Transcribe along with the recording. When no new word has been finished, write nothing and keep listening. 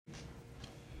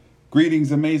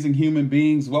Greetings, amazing human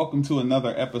beings. Welcome to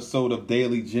another episode of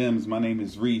Daily Gems. My name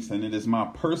is Reese, and it is my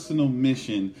personal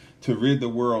mission to rid the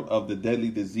world of the deadly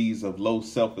disease of low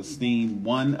self-esteem,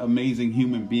 one amazing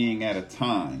human being at a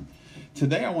time.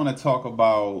 Today, I want to talk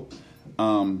about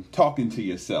talking to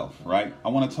yourself, right? I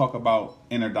want to talk about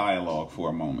inner dialogue for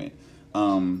a moment.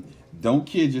 Don't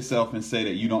kid yourself and say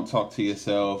that you don't talk to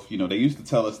yourself. You know, they used to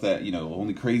tell us that,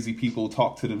 only crazy people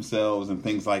talk to themselves and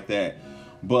things like that.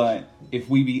 But if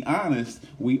we be honest,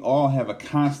 we all have a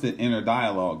constant inner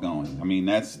dialogue going. I mean,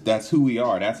 that's who we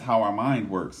are. That's how our mind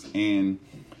works. And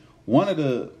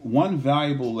one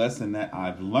valuable lesson that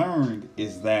I've learned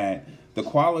is that the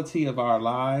quality of our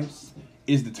lives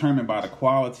is determined by the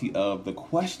quality of the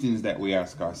questions that we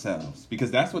ask ourselves, because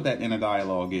that's what that inner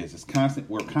dialogue is. It's constant.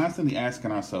 We're constantly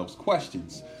asking ourselves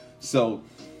questions. So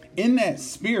in that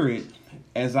spirit,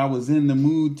 as I was in the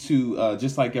mood to,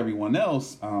 just like everyone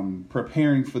else,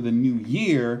 preparing for the new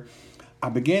year, I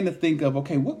began to think of,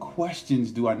 okay, what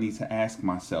questions do I need to ask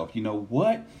myself?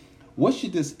 What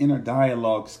should this inner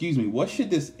dialogue, what should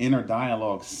this inner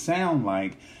dialogue sound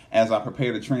like as I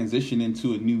prepare to transition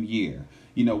into a new year?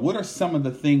 What are some of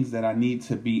the things that I need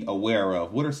to be aware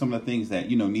of? What are some of the things that,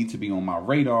 need to be on my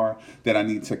radar, that I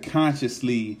need to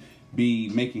consciously be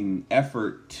making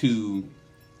effort to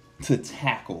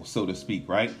tackle, so to speak,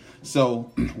 right?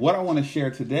 So what I want to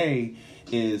share today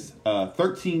is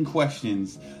 13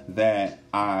 questions that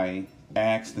I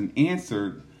asked and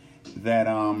answered that,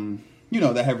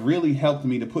 that have really helped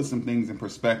me to put some things in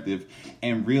perspective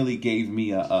and really gave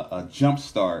me a jump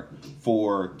start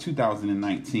for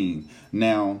 2019.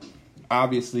 Now,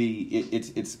 obviously,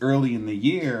 it's early in the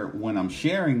year when I'm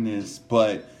sharing this,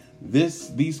 but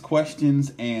these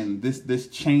questions and this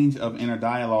change of inner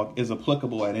dialogue is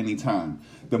applicable at any time.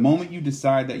 The moment you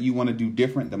decide that you want to do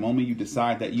different, the moment you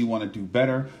decide that you want to do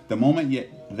better, the moment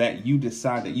that you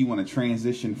decide that you want to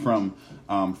transition from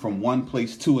one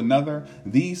place to another,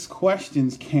 these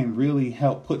questions can really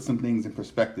help put some things in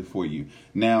perspective for you.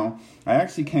 Now, I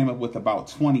actually came up with about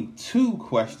 22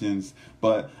 questions,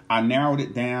 but I narrowed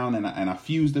it down and I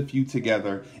fused a few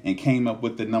together and came up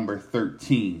with the number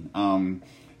 13.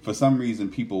 For some reason,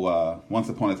 people once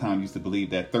upon a time used to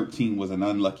believe that 13 was an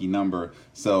unlucky number.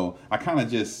 So I kind of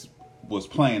just was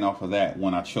playing off of that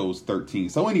when I chose 13.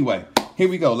 So anyway, here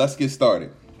we go. Let's get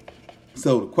started.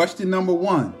 So question number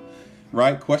one,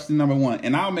 right? Question number one.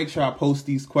 And I'll make sure I post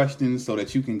these questions so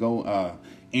that you can go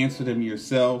answer them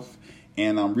yourself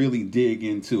and really dig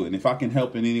into it. And if I can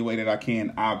help in any way that I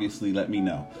can, obviously let me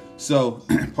know. So,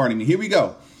 pardon me. Here we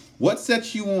go. What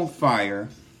sets you on fire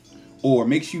or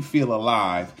makes you feel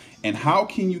alive, and how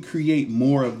can you create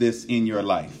more of this in your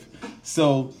life?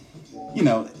 So,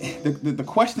 the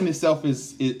question itself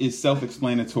is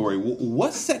self-explanatory.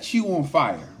 What sets you on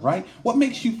fire, right? What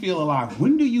makes you feel alive?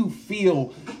 When do you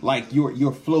feel like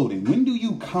you're floating? When do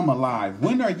you come alive?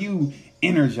 When are you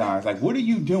energized? Like, what are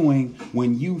you doing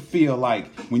when you feel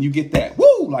like, when you get that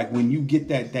woo, like when you get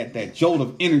that jolt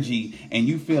of energy and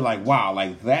you feel like, wow,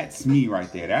 like that's me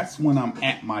right there. That's when I'm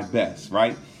at my best,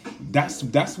 right?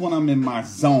 That's when I'm in my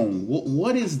zone.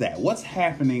 What is that? What's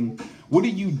happening? What are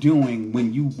you doing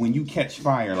when you catch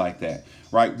fire like that,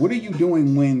 right? What are you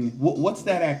doing what's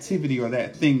that activity or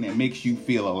that thing that makes you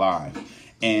feel alive?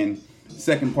 And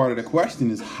second part of the question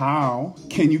is, how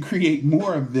can you create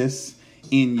more of this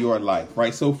in your life,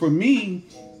 right? So for me,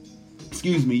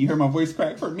 you heard my voice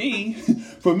crack. For me,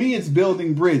 it's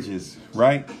building bridges,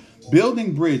 right?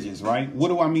 Building bridges, right? What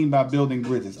do I mean by building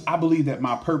bridges? I believe that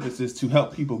my purpose is to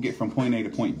help people get from point A to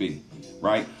point B,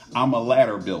 right? I'm a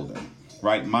ladder builder,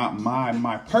 right?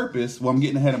 My purpose, well, I'm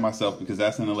getting ahead of myself because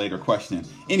that's in a later question.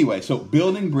 Anyway, so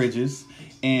building bridges,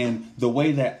 and the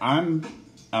way that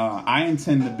I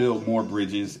intend to build more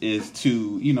bridges is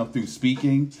to, through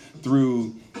speaking,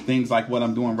 through things like what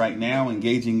I'm doing right now,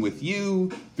 engaging with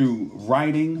you, through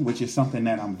writing, which is something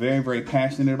that I'm very, very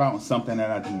passionate about and something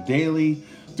that I do daily,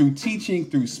 through teaching,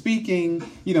 through speaking,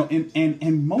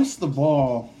 and most of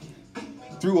all,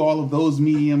 through all of those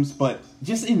mediums, but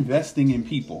just investing in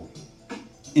people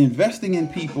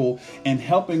and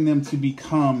helping them to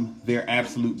become their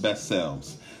absolute best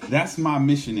selves. That's my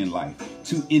mission in life,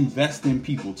 to invest in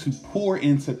people, to pour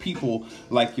into people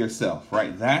like yourself,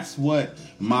 right? That's what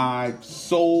my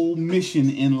sole mission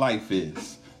in life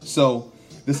is. So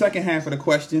the second half of the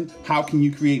question, how can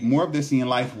you create more of this in your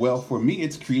life? Well, for me,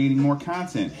 it's creating more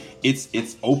content. It's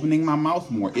opening my mouth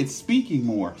more. It's speaking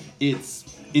more. It's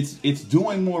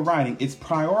doing more writing. It's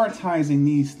prioritizing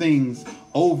these things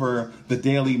over the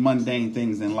daily mundane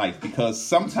things in life, because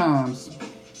sometimes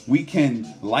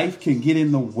life can get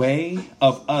in the way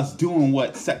of us doing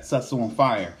what sets us on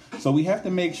fire. So we have to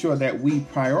make sure that we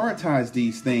prioritize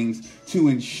these things to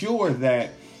ensure that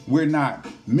we're not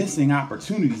missing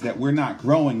opportunities, that we're not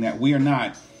growing, that we're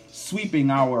not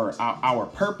sweeping our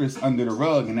purpose under the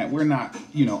rug, and that we're not,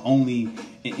 only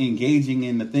engaging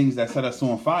in the things that set us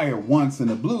on fire once in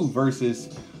the blue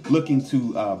versus looking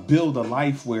to build a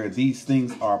life where these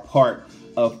things are part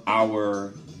of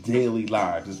our daily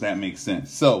lives. Does that make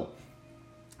sense? So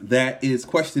that is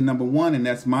question number 1, and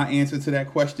that's my answer to that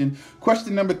question.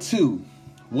 Question number 2.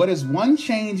 What is one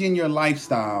change in your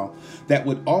lifestyle that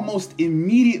would almost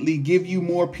immediately give you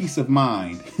more peace of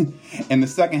mind? And the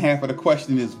second half of the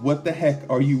question is, what the heck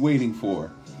are you waiting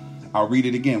for? I'll read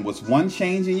it again. What's one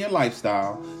change in your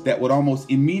lifestyle that would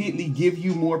almost immediately give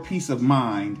you more peace of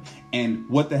mind? And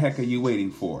what the heck are you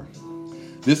waiting for?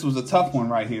 This was a tough one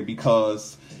right here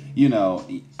because,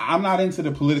 I'm not into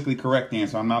the politically correct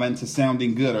answer. I'm not into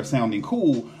sounding good or sounding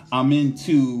cool. I'm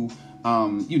into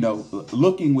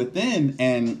looking within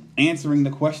and answering the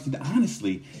question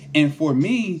honestly. And for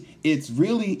me, it's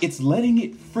letting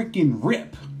it freaking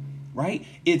rip, right?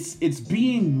 It's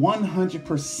being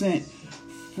 100%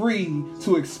 free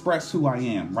to express who I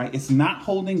am, right? It's not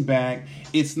holding back.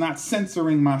 It's not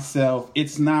censoring myself.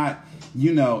 It's not,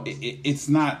 it's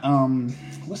not,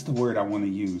 what's the word I want to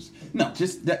use? No,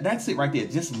 just that's it right there.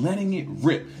 Just letting it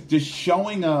rip, just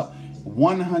showing up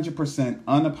 100%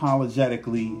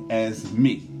 unapologetically as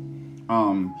me.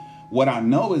 What I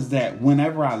know is that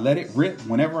whenever I let it rip,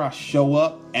 whenever I show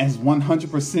up as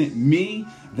 100% me,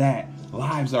 that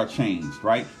lives are changed,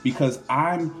 right? Because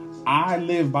I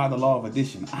live by the law of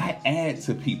addition. I add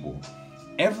to people.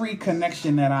 Every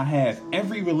connection that I have,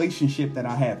 every relationship that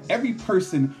I have, every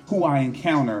person who I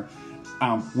encounter,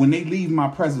 when they leave my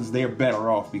presence, they're better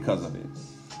off because of it.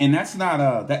 And that's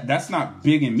not that's not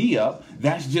bigging me up.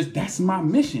 That's my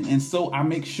mission. And so I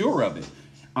make sure of it.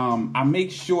 I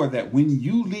make sure that when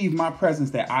you leave my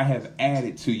presence that I have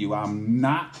added to you. I'm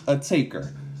not a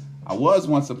taker. I was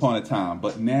once upon a time,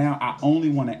 but now I only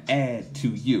want to add to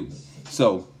you.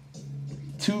 So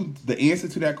the answer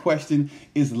to that question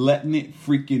is letting it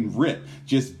freaking rip.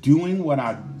 Just doing what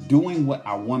I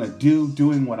want to do,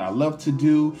 doing what I love to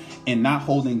do, and not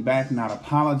holding back, not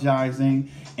apologizing,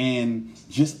 and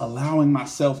just allowing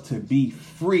myself to be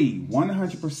free,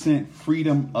 100%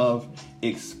 freedom of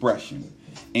expression.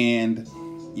 And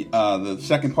the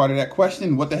second part of that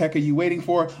question, what the heck are you waiting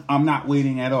for? I'm not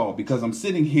waiting at all, because I'm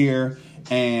sitting here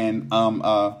and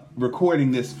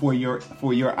recording this for your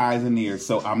eyes and ears.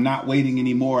 So I'm not waiting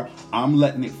anymore. I'm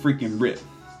letting it freaking rip.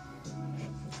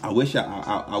 I wish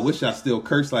I still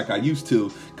curse like I used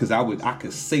to, because I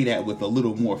could say that with a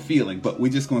little more feeling, but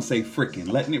we're just gonna say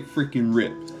freaking, letting it freaking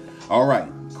rip. All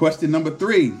right, question number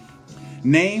 3.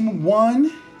 Name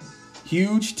one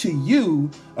huge to you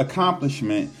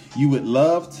accomplishment you would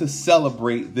love to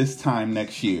celebrate this time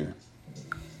next year.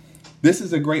 This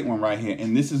is a great one right here,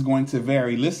 and this is going to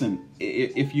vary. Listen,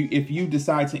 if you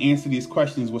decide to answer these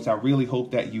questions, which I really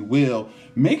hope that you will,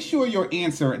 make sure your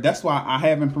answer, that's why I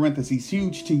have in parentheses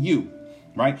huge to you,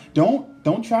 right?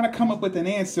 Don't try to come up with an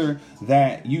answer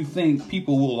that you think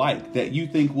people will like, that you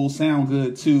think will sound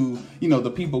good to,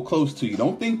 the people close to you.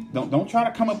 Don't try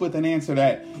to come up with an answer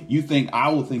that you think I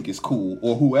will think is cool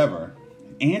or whoever.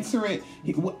 Answer it.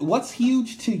 What's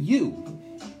huge to you?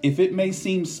 If it may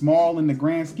seem small in the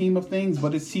grand scheme of things,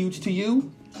 but it's huge to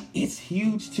you, it's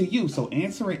huge to you. So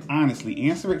answer it honestly.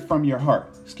 Answer it from your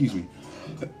heart. Excuse me.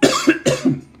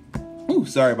 Ooh,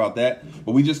 sorry about that.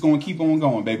 But we just going to keep on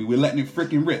going, baby. We're letting it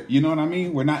freaking rip. You know what I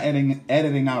mean? We're not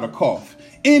editing out a cough.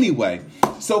 Anyway,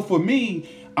 so for me,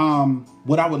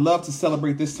 what I would love to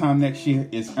celebrate this time next year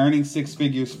is earning 6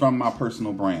 figures from my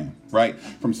personal brand, right?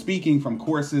 From speaking, from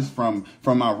courses, from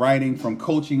my writing, from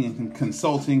coaching and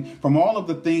consulting, from all of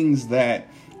the things that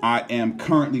I am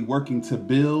currently working to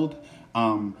build.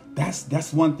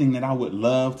 That's one thing that I would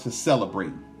love to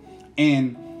celebrate.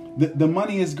 And the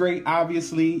money is great,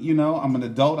 obviously. I'm an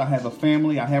adult, I have a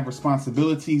family, I have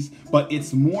responsibilities, but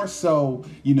it's more so,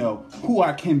 who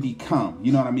I can become,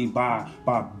 you know what I mean, by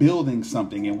building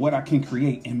something and what I can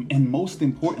create. And most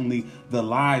importantly, the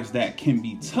lives that can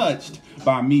be touched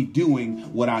by me doing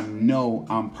what I know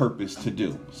I'm purposed to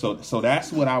do. So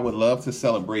that's what I would love to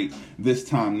celebrate this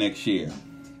time next year.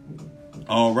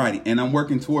 Alrighty, and I'm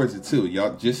working towards it too.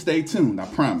 Y'all just stay tuned, I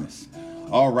promise.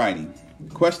 Alrighty.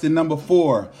 Question number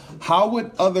 4, how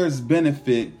would others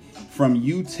benefit from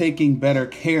you taking better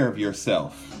care of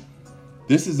yourself?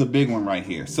 This is a big one right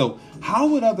here. So how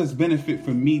would others benefit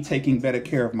from me taking better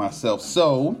care of myself?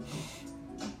 So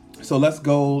let's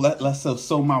go.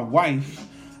 So my wife,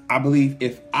 I believe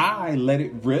if I let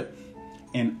it rip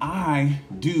and I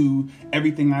do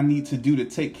everything I need to do to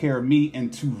take care of me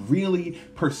and to really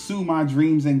pursue my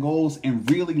dreams and goals and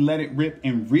really let it rip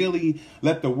and really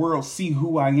let the world see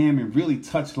who I am and really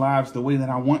touch lives the way that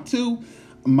I want to,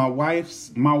 my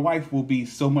wife will be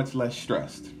so much less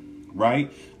stressed,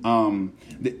 right?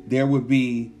 There would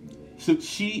be. So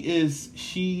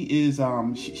she's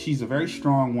a very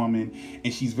strong woman,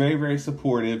 and she's very, very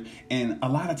supportive. And a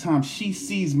lot of times she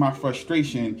sees my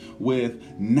frustration with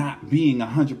not being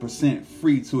 100%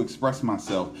 free to express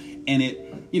myself. And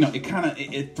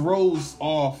it throws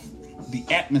off the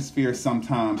atmosphere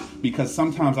sometimes, because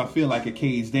sometimes I feel like a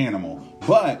caged animal.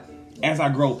 But as I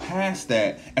grow past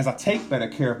that, as I take better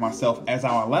care of myself, as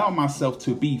I allow myself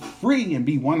to be free and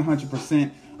be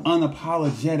 100%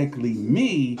 unapologetically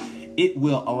me, it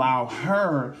will allow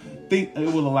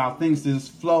things to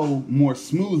just flow more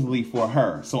smoothly for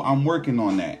her. So I'm working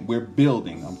on that. We're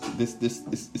building.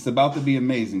 It's about to be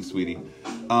amazing, sweetie.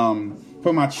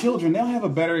 For my children, they'll have a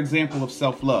better example of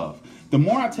self-love. The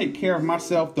more I take care of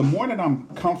myself, the more that I'm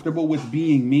comfortable with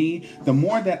being me, the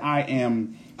more that I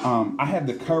have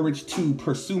the courage to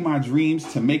pursue my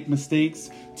dreams, to make mistakes,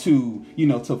 to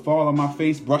fall on my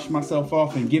face, brush myself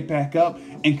off and get back up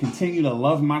and continue to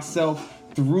love myself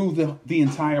through the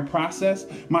entire process.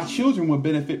 My children will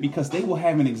benefit because they will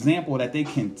have an example that they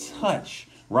can touch,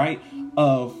 right,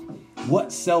 of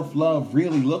what self-love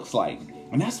really looks like.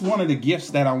 And that's one of the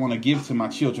gifts that I want to give to my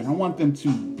children. I want them to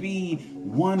be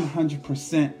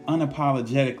 100%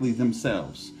 unapologetically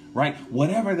themselves, right?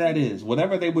 Whatever that is,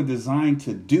 whatever they were designed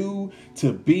to do,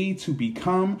 to be, to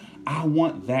become, I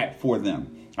want that for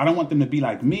them. I don't want them to be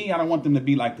like me. I don't want them to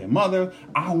be like their mother.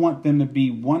 I want them to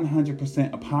be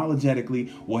 100% apologetically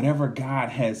whatever God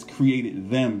has created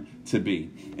them to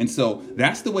be. And so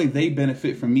that's the way they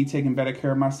benefit from me taking better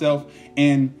care of myself.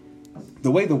 And the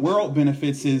way the world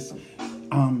benefits is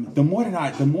the more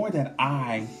that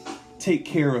I take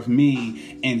care of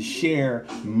me and share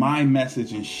my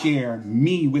message and share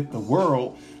me with the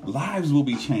world, lives will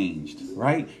be changed,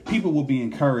 right? People will be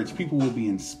encouraged. People will be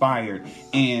inspired.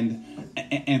 And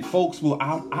folks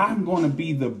I'm going to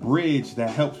be the bridge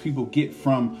that helps people get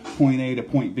from point A to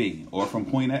point B, or from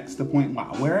point X to point Y,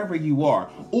 wherever you are.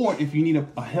 Or if you need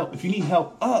if you need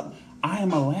help up, I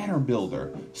am a ladder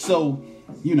builder. So,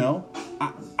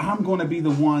 I'm going to be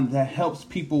the one that helps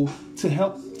people to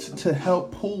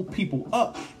help pull people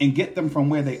up and get them from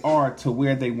where they are to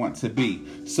where they want to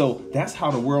be. So that's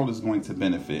how the world is going to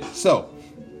benefit. So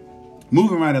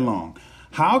moving right along,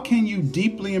 how can you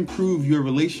deeply improve your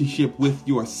relationship with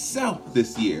yourself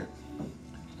this year?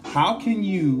 How can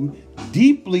you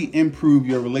deeply improve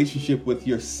your relationship with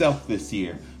yourself this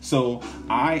year? So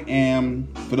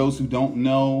for those who don't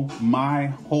know, my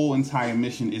whole entire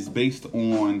mission is based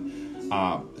on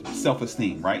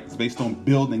self-esteem, right? It's based on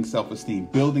building self-esteem,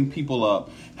 building people up,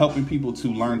 helping people to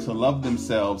learn to love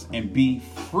themselves and be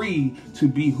free to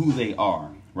be who they are,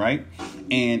 right?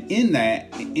 And in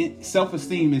that,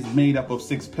 self-esteem is made up of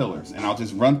 6 pillars. And I'll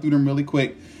just run through them really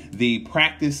quick. The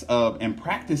practice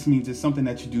means it's something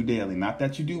that you do daily, not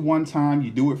that you do one time, you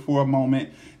do it for a moment.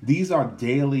 These are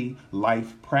daily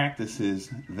life practices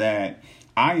that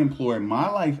I employ in my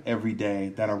life every day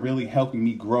that are really helping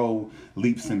me grow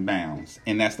leaps and bounds.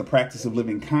 And that's the practice of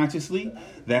living consciously.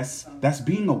 That's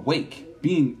being awake,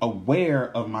 being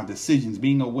aware of my decisions,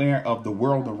 being aware of the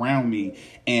world around me,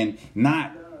 and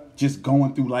not just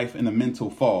going through life in a mental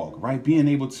fog, right? Being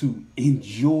able to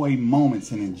enjoy moments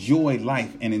and enjoy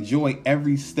life and enjoy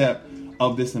every step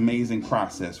of this amazing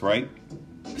process, right?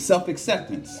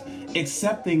 Self-acceptance,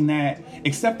 accepting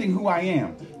who I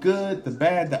am, good, the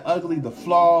bad, the ugly, the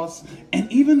flaws,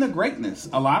 and even the greatness.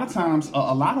 A lot of times,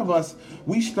 a lot of us,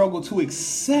 we struggle to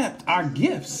accept our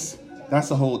gifts. That's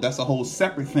a whole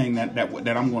separate thing that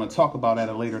I'm going to talk about at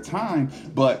a later time.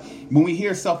 But when we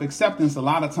hear self-acceptance, a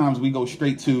lot of times we go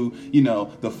straight to,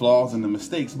 the flaws and the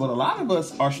mistakes. But a lot of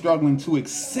us are struggling to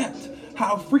accept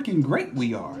how freaking great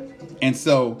we are. And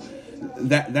so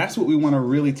that's what we want to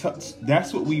really touch.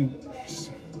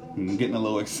 I'm getting a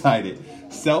little excited.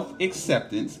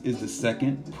 Self-acceptance is the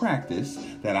second practice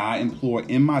that I employ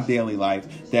in my daily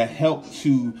life that help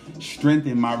to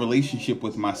strengthen my relationship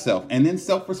with myself. And then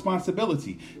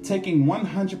self-responsibility, taking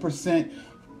 100%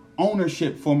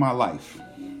 ownership for my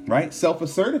lihave, right?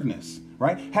 Self-assertiveness,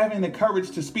 right? Having the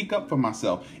courage to speak up for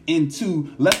myself and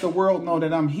to let the world know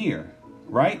that I'm here,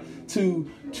 right?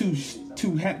 To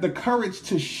have the courage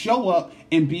to show up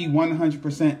and be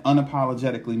 100%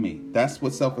 unapologetically me. That's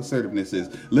what self-assertiveness is.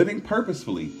 Living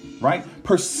purposefully, right?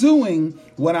 Pursuing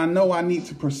what I know I need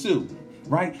to pursue,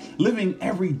 right? Living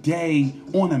every day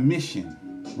on a mission.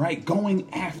 right?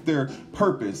 Going after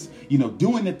purpose,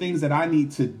 doing the things that I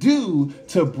need to do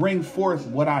to bring forth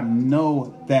what I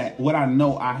know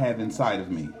I have inside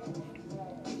of me.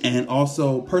 And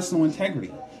also personal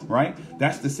integrity, right?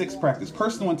 That's the sixth practice.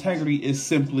 Personal integrity is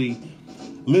simply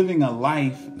living a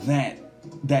life that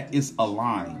is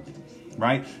aligned,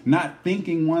 right? Not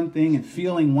thinking one thing and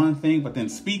feeling one thing, but then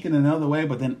speaking another way,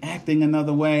 but then acting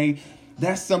another way.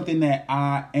 That's something that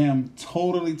I am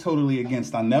totally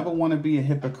against. I never want to be a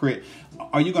hypocrite.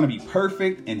 Are you going to be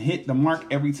perfect and hit the mark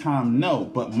every time? No,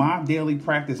 but my daily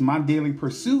practice, my daily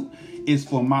pursuit is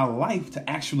for my life to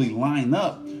actually line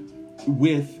up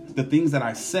with the things that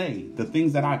I say, the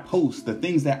things that I post, the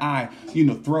things that I,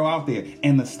 throw out there,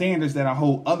 and the standards that I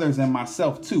hold others and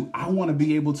myself to. I want to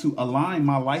be able to align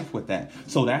my life with that.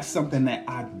 So that's something that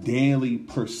I daily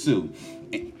pursue.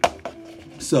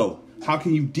 So how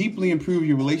can you deeply improve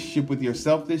your relationship with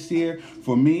yourself this year?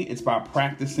 For me, it's by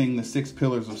practicing the 6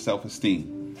 pillars of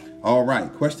self-esteem. All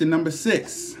right. Question number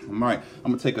 6. All right.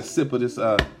 I'm going to take a sip of this.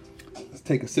 Let's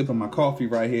take a sip of my coffee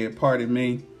right here. Pardon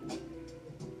me.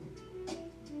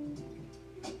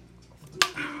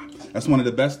 That's one of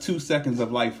the best 2 seconds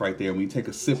of life right there. When you take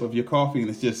a sip of your coffee and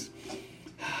it's just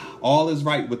all is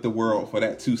right with the world for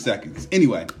that 2 seconds.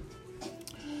 Anyway,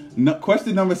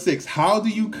 question number 6. How do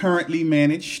you currently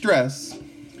manage stress,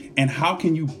 and how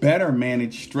can you better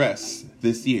manage stress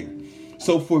this year?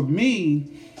 So for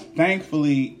me,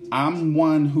 thankfully, I'm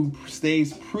one who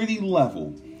stays pretty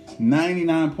level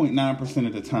 99.9%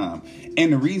 of the time.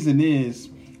 And the reason is,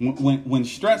 when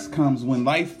stress comes, when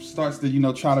life starts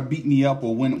to, try to beat me up,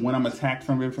 or when I'm attacked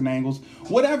from different angles,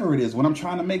 whatever it is, when I'm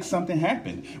trying to make something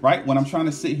happen, right? When I'm trying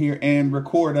to sit here and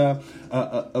record a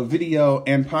video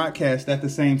and podcast at the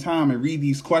same time and read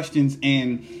these questions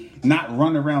and not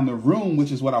run around the room,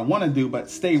 which is what I want to do, but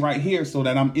stay right here so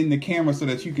that I'm in the camera so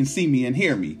that you can see me and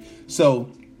hear me. So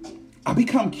I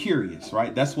become curious,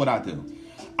 right? That's what I do.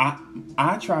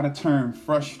 I try to turn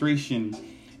frustration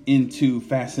into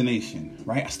fascination,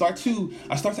 right? I start to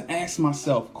ask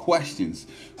myself questions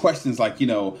like,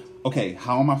 okay,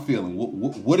 how am I feeling?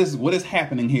 What is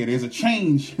happening here? There's a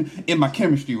change in my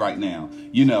chemistry right now,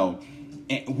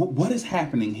 and what is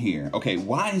happening here? Okay,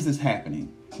 why is this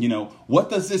happening?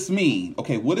 What does this mean?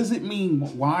 Okay, what does it mean?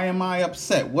 Why am I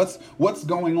upset? What's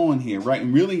going on here, right?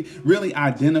 And really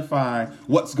identify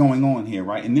what's going on here,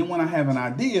 right? And then when I have an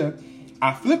idea,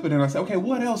 I flip it and I say, okay,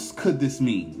 what else could this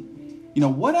mean?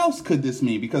 What else could this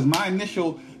mean? Because my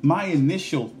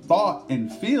initial thought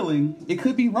and feeling, it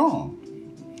could be wrong.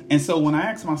 And so when I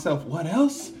ask myself, what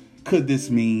else could this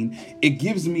mean? It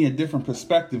gives me a different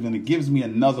perspective, and it gives me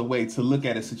another way to look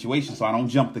at a situation, so I don't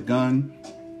jump the gun,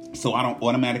 so I don't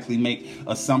automatically make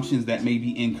assumptions that may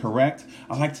be incorrect.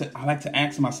 I like to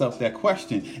ask myself that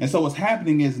question. And so what's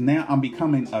happening is now I'm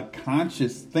becoming a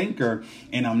conscious thinker,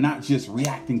 and I'm not just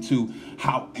reacting to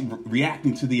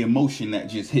the emotion that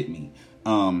just hit me.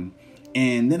 And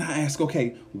then I ask,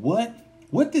 okay,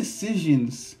 what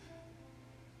decisions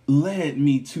led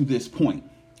me to this point?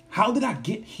 How did I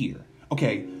get here?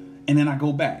 Okay. And then I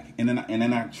go back, and then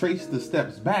I trace the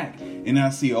steps back, and then I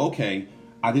see, okay,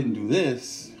 I didn't do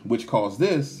this, which caused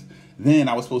this. Then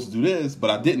I was supposed to do this,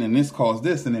 but I didn't, and this caused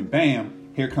this. And then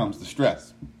bam, here comes the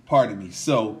stress. Pardon me.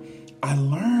 So I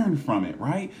learned from it,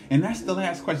 right? And that's the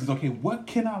last question. Okay, what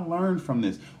can I learn from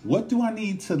this? What do I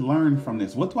need to learn from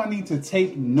this? What do I need to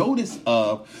take notice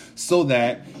of so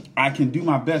that I can do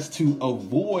my best to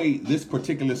avoid this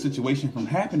particular situation from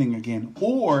happening again?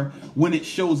 Or when it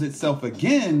shows itself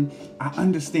again, I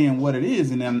understand what it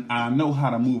is, and then I know how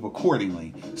to move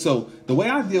accordingly. So the way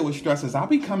I deal with stress is I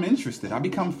become interested. I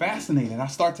become fascinated. I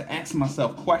start to ask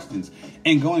myself questions.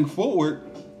 And going forward,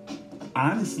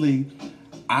 honestly,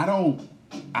 I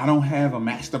don't have a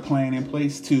master plan in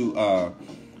place to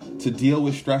deal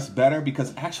with stress better,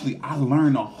 because actually I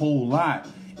learn a whole lot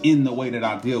in the way that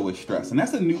I deal with stress. And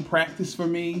that's a new practice for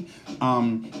me.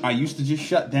 I used to just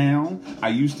shut down. I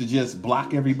used to just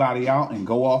block everybody out and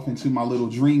go off into my little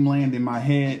dreamland in my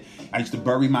head. I used to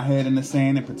bury my head in the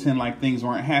sand and pretend like things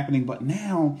weren't happening. But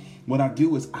now what I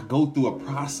do is I go through a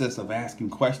process of asking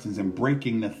questions and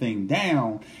breaking the thing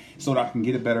down so that I can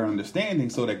get a better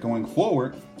understanding, so that going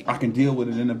forward, I can deal with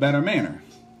it in a better manner.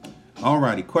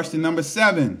 Alrighty, question number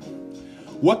 7.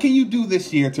 What can you do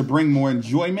this year to bring more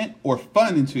enjoyment or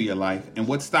fun into your life, and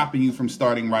what's stopping you from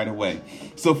starting right away?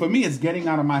 So for me, it's getting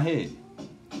out of my head.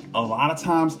 a lot of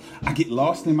times I get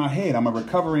lost in my head. I'm a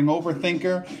recovering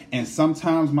overthinker, and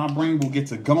sometimes my brain will get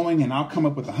to going and I'll come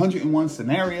up with 101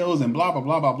 scenarios and blah, blah,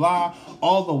 blah, blah, blah.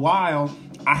 All the while,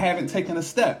 I haven't taken a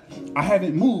step. I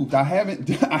haven't moved. I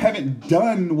haven't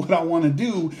done what I want to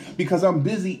do because I'm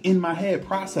busy in my head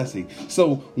processing.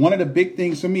 So one of the big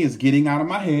things for me is getting out of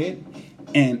my head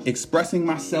and expressing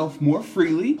myself more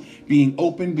freely, being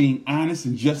open, being honest,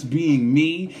 and just being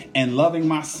me, and loving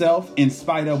myself in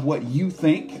spite of what you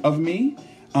think of me,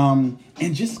 and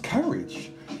just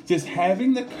courage. Just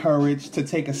having the courage to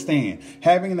take a stand,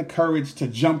 having the courage to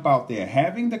jump out there,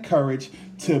 having the courage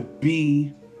to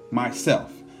be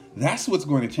myself. That's what's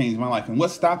going to change my life. And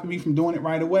what's stopping me from doing it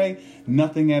right away?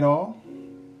 Nothing at all,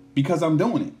 because I'm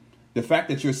doing it. The fact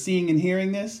that you're seeing and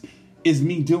hearing this is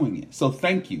me doing it. So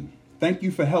thank you. Thank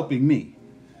you for helping me.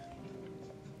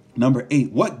 Number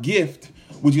 8, what gift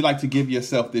would you like to give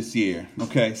yourself this year?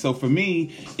 Okay, so for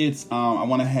me, it's I'm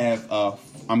going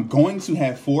to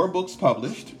have 4 books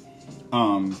published.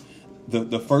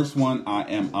 The first one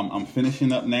I'm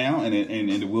finishing up now, and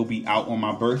it will be out on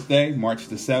my birthday, March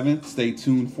the 7th. Stay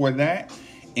tuned for that.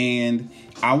 And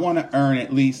I want to earn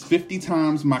at least 50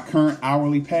 times my current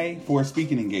hourly pay for a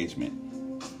speaking engagement.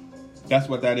 That's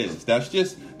what that is. That's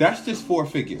just 4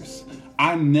 figures.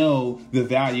 I know the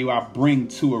value I bring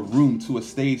to a room, to a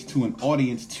stage, to an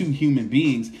audience, to human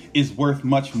beings is worth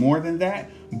much more than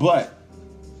that. But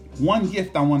one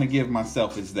gift I want to give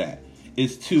myself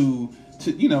is to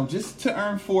just to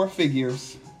earn 4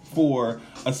 figures for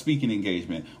a speaking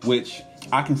engagement, which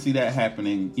I can see that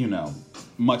happening,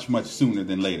 much, much sooner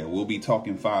than later. We'll be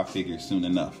talking 5 figures soon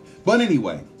enough. But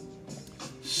anyway,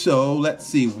 so let's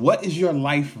see. What is your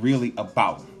life really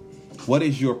about? What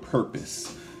is your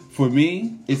purpose? For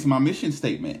me, it's my mission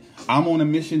statement. I'm on a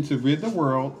mission to rid the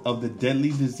world of the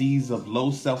deadly disease of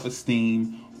low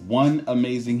self-esteem, one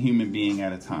amazing human being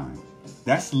at a time.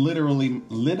 That's literally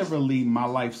my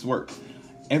life's work.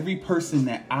 Every person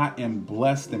that I am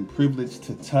blessed and privileged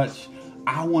to touch,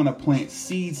 I want to plant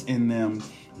seeds in them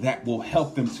that will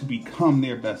help them to become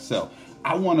their best self.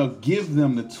 I want to give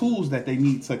them the tools that they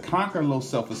need to conquer low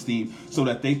self-esteem so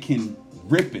that they can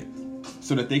rip it,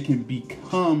 so that they can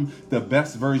become the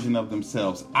best version of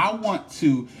themselves. I want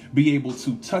to be able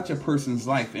to touch a person's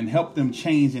life and help them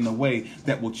change in a way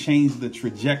that will change the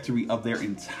trajectory of their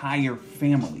entire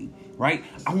family. Right?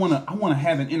 I want to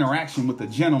have an interaction with a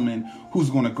gentleman who's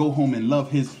going to go home and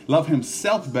love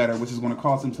himself better, which is going to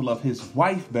cause him to love his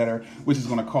wife better, which is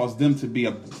going to cause them to be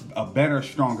a better,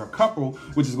 stronger couple,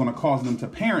 which is going to cause them to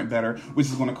parent better, which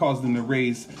is going to cause them to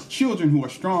raise children who are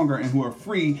stronger and who are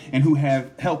free and who have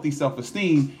healthy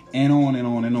self-esteem, and on and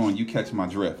on and on. You catch my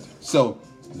drift. So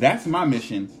that's my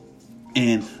mission,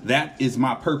 and that is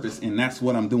my purpose, and that's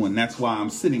what I'm doing. That's why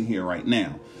I'm sitting here right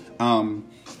now.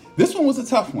 This one was a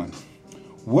tough one.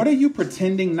 What are you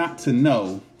pretending not to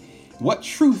know? What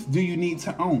truth do you need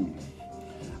to own?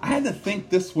 I had to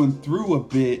think this one through a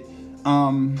bit,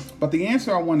 but the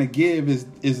answer I want to give is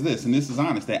this, and this is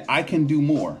honest, that I can do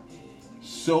more.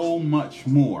 So much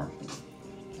more.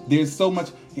 There's so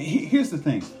much. Here's the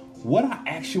thing. What I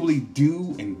actually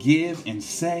do and give and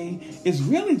say is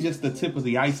really just the tip of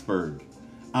the iceberg.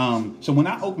 So when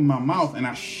I open my mouth and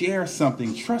I share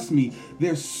something, trust me,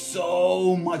 there's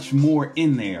so much more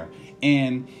in there.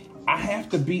 And I have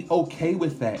to be okay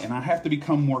with that. And I have to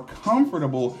become more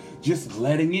comfortable just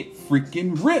letting it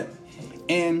freaking rip.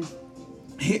 And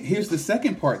here's the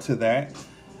second part to that.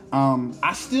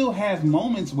 I still have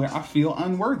moments where I feel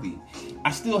unworthy.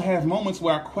 I still have moments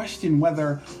where I question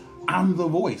whether I'm the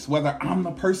voice, whether I'm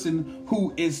the person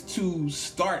who is to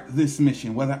start this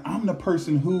mission, whether I'm the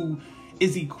person who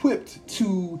is equipped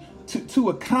to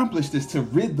accomplish this, to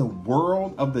rid the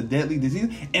world of the deadly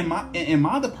disease. Am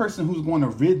I the person who's going to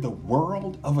rid the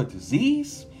world of a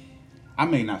disease? I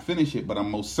may not finish it, but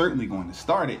I'm most certainly going to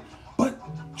start it. But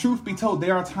truth be told,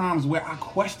 there are times where I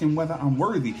question whether I'm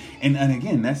worthy. And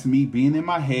again, that's me being in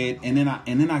my head, and then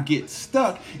I get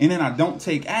stuck, and then I don't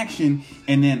take action,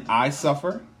 and then I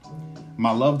suffer,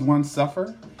 my loved ones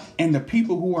suffer, and the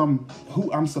people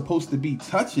who I'm supposed to be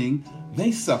touching,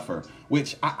 they suffer.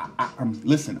 Which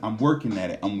I'm working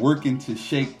at it. I'm working to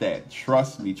shake that.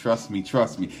 Trust me.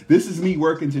 This is me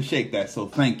working to shake that. So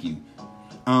thank you.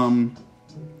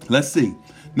 Let's see.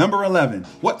 Number 11.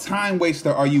 What time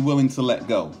waster are you willing to let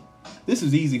go? This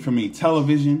is easy for me.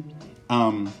 Television.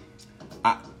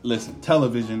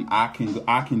 Television. I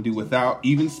can do without.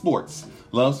 Even sports.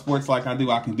 Love sports like I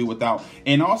do. I can do without.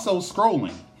 And also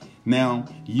scrolling. Now,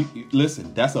 you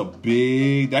listen,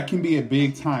 that can be a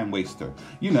big time waster.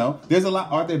 There's a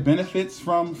lot. Are there benefits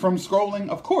from scrolling?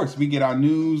 Of course, we get our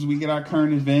news, we get our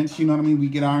current events, we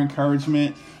get our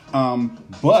encouragement.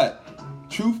 But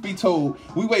truth be told,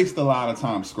 we waste a lot of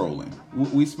time scrolling.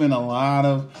 We spend a lot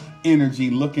of energy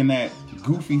looking at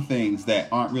goofy things that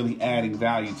aren't really adding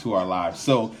value to our lives.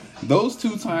 So those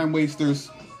 2 time wasters,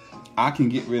 I can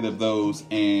get rid of those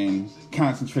and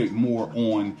concentrate more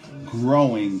on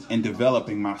growing and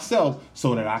developing myself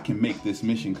so that I can make this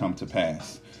mission come to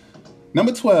pass.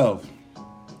 Number 12,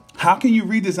 how can you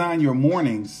redesign your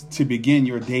mornings to begin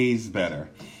your days better?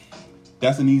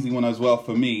 That's an easy one as well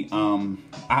for me.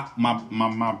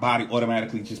 My body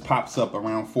automatically just pops up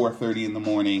around 4:30 in the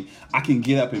morning. I can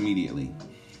get up immediately.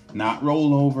 Not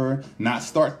roll over, not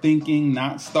start thinking,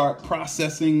 not start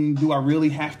processing. Do I really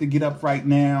have to get up right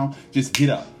now? Just get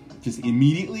up. Just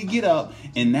immediately get up,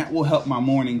 and that will help my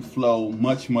morning flow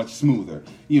much smoother.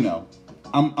 You know,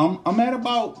 I'm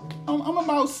about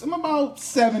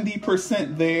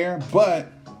 70% there,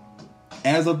 but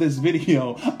as of this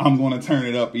video, I'm going to turn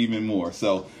it up even more.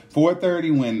 So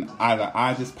 4:30, when either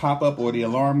I just pop up or the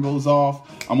alarm goes off,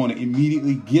 I'm going to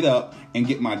immediately get up and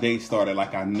get my day started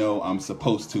like I know I'm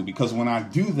supposed to. Because when I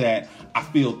do that, I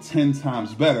feel 10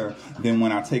 times better than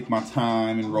when I take my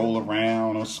time and roll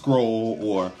around or scroll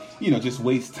or, just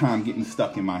waste time getting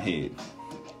stuck in my head.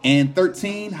 And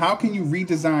 13, how can you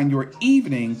redesign your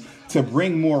evening to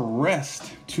bring more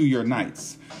rest to your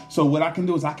nights? So what I can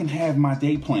do is I can have my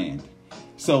day planned.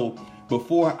 So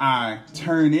before I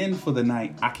turn in for the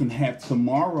night, I can have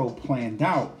tomorrow planned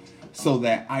out so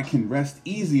that I can rest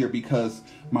easier because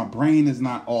my brain is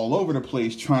not all over the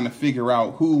place trying to figure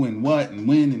out who and what and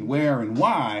when and where and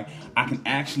why. I can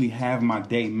actually have my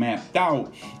day mapped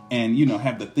out and,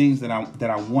 have the things that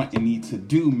I want and need to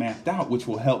do mapped out, which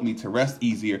will help me to rest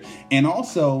easier. And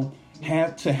also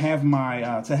have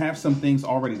some things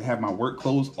already, to have my work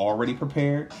clothes already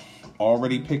prepared,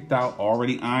 already picked out,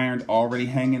 already ironed, already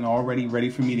hanging, already ready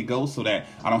for me to go so that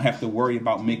I don't have to worry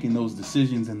about making those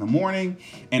decisions in the morning.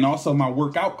 And also my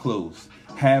workout clothes,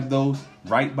 have those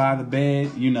right by the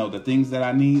bed, the things that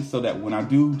I need so that when I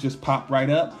do just pop right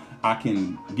up, I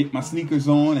can get my sneakers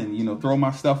on and, throw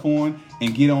my stuff on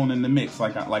and get on in the mix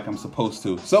like I'm supposed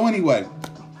to. So anyway,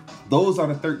 those are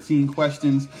the 13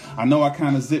 questions. I know I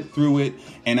kind of zipped through it.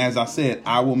 And as I said,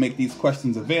 I will make these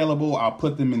questions available. I'll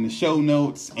put them in the show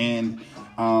notes. And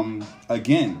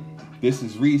again, this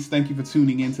is Reese. Thank you for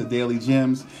tuning in to Daily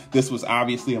Gems. This was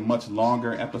obviously a much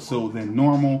longer episode than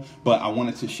normal, but I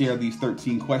wanted to share these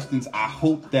 13 questions. I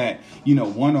hope that,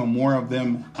 one or more of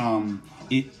them,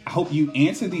 I hope you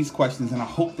answer these questions, and I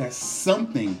hope that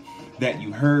something that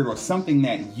you heard or something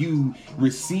that you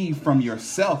receive from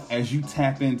yourself as you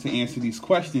tap in to answer these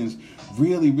questions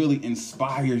really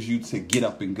inspires you to get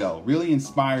up and go, really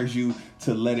inspires you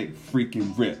to let it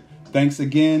freaking rip. Thanks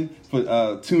again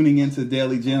for tuning into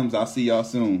Daily Gems. I'll see y'all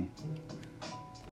soon.